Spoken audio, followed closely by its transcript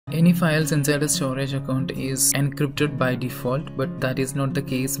Any files inside a storage account is encrypted by default, but that is not the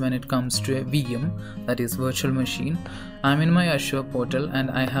case when it comes to a VM, that is virtual machine. I'm in my Azure portal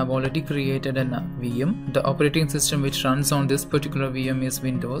and I have already created a VM. The operating system which runs on this particular VM is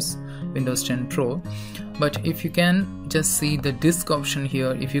Windows 10 Pro. But if you can just see the disk option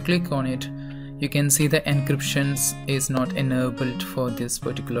here, if you click on it, you can see the encryption is not enabled for this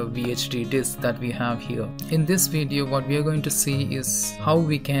particular VHD disk that we have here. In this video, what we are going to see is how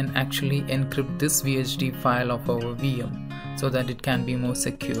we can actually encrypt this VHD file of our VM so that it can be more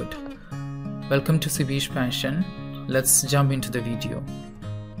secured. Welcome to Sivish Passion. Let's jump into the video.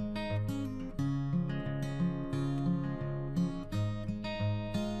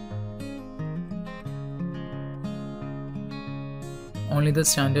 Only the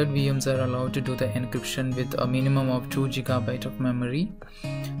standard VMs are allowed to do the encryption with a minimum of 2 GB of memory.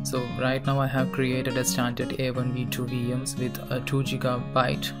 So right now I have created a standard A1 V2 VMs with a 2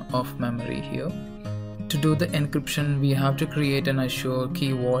 GB of memory here. To do the encryption, we have to create an Azure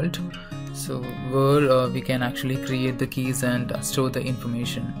key vault, so where we can actually create the keys and store the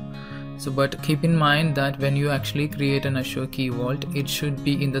information. But keep in mind that when you actually create an Azure key vault, it should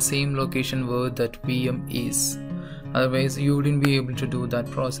be in the same location where that VM is. Otherwise you wouldn't be able to do that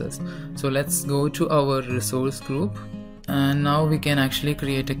process. So let's go to our resource group, and now we can actually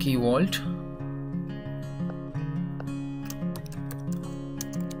create a key vault.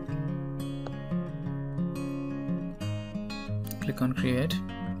 Click on create.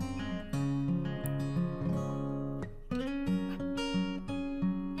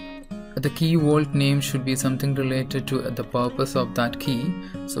 The key vault name should be something related to the purpose of that key.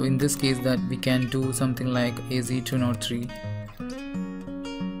 So in this case, that we can do something like AZ203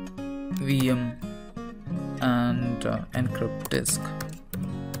 VM and encrypt disk.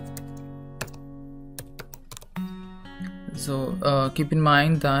 So keep in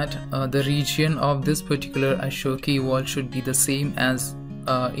mind that the region of this particular Azure key vault should be the same as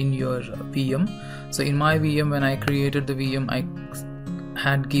in your VM. So in my VM, when I created the VM, I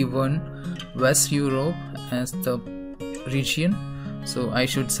had given West Europe as the region, so I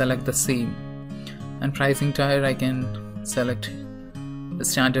should select the same. And pricing tier, I can select the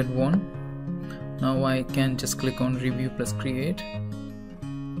standard one. Now I can just click on review plus create.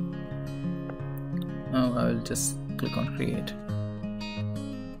 Now I will just click on create.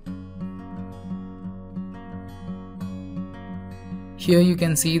 Here you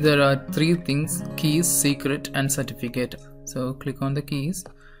can see there are 3 things: keys, secret and certificate. So click on the keys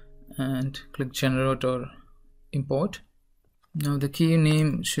and click generate or import. Now the key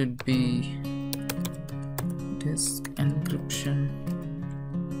name should be disk encryption.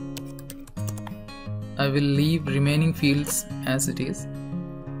 I will leave remaining fields as it is.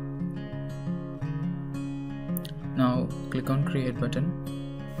 Now click on create button.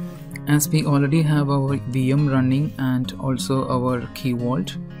 As we already have our VM running and also our key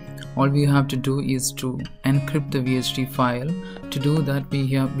vault, all we have to do is to encrypt the VHD file. To do that, we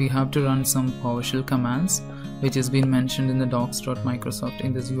have to run some PowerShell commands, which has been mentioned in the docs.microsoft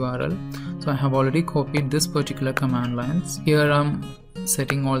in this URL. So I have already copied this particular command lines. Here I'm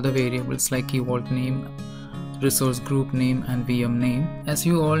setting all the variables like key vault name, resource group name and VM name. As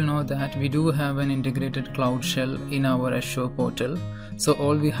you all know that we do have an integrated cloud shell in our Azure portal. So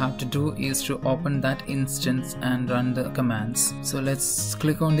all we have to do is to open that instance and run the commands. So let's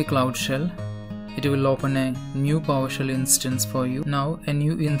click on the cloud shell. It will open a new PowerShell instance for you. Now a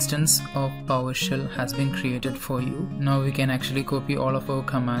new instance of PowerShell has been created for you. Now we can actually copy all of our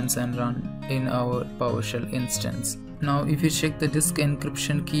commands and run in our PowerShell instance. Now if you check the disk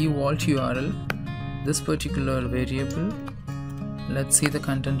encryption key vault URL, this particular variable, let's see the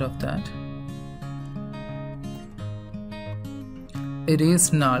content of that. It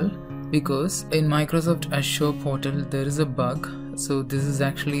is null because in Microsoft Azure portal there is a bug. So this is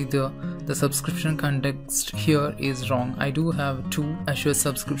actually the subscription context here is wrong. I do have 2 Azure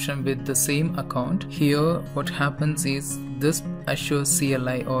subscription with the same account. Here what happens is this Azure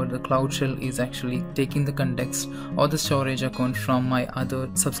CLI or the cloud shell is actually taking the context or the storage account from my other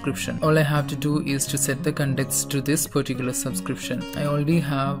subscription. All I have to do is to set the context to this particular subscription. I already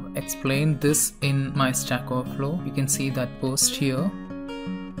have explained this in my Stack Overflow. You can see that post here.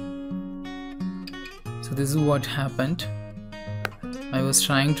 So this is what happened. I was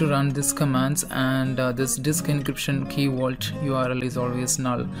trying to run these commands and this disk encryption key vault URL is always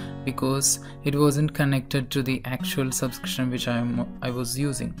null because it wasn't connected to the actual subscription which I was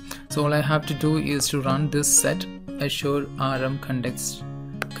using. So all I have to do is to run this set Azure RM context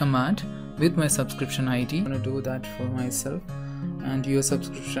command with my subscription ID. I'm going to do that for myself. and your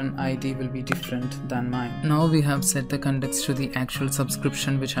subscription ID will be different than mine. Now we have set the context to the actual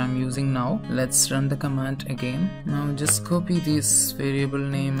subscription which I am using now. Let's run the command again. Now just copy this variable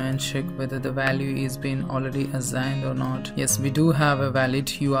name and check whether the value is been already assigned or not. Yes, we do have a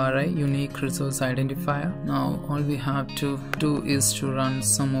valid URI, unique resource identifier. Now all we have to do is to run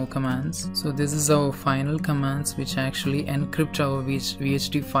some more commands. So this is our final commands which actually encrypt our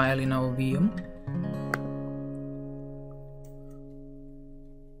VHD file in our VM.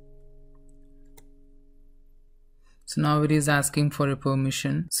 So now it is asking for a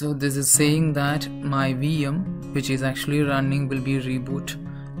permission. So this is saying that my VM, which is actually running, will be reboot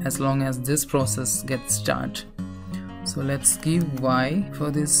as long as this process gets started. So let's give Y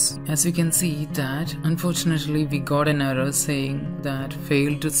for this. As you can see that unfortunately we got an error saying that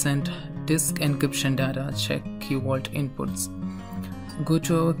failed to send disk encryption data, check key vault inputs. Go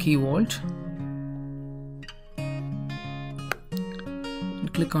to our key vault and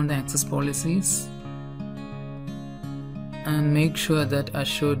click on the access policies and make sure that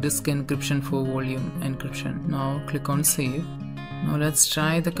Azure disk encryption for volume encryption. Now click on save. Now let's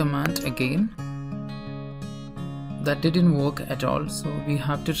try the command again. That didn't work at all, so we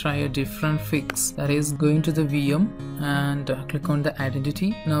have to try a different fix. That is going to the VM and click on the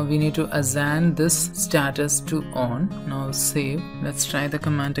identity. Now we need to assign this status to on. Now save. Let's try the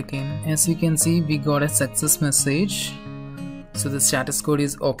command again. As you can see, we got a success message. So the status code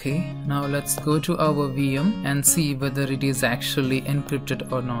is OK. Now let's go to our VM and see whether it is actually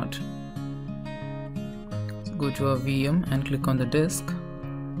encrypted or not. So go to our VM and click on the disk.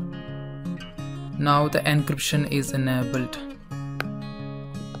 Now the encryption is enabled.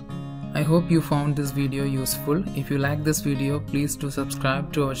 I hope you found this video useful. If you like this video, please do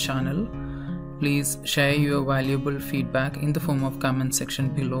subscribe to our channel. Please share your valuable feedback in the form of comment section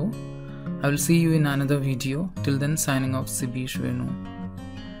below. I will see you in another video. Till then, signing off, Sibish Venu.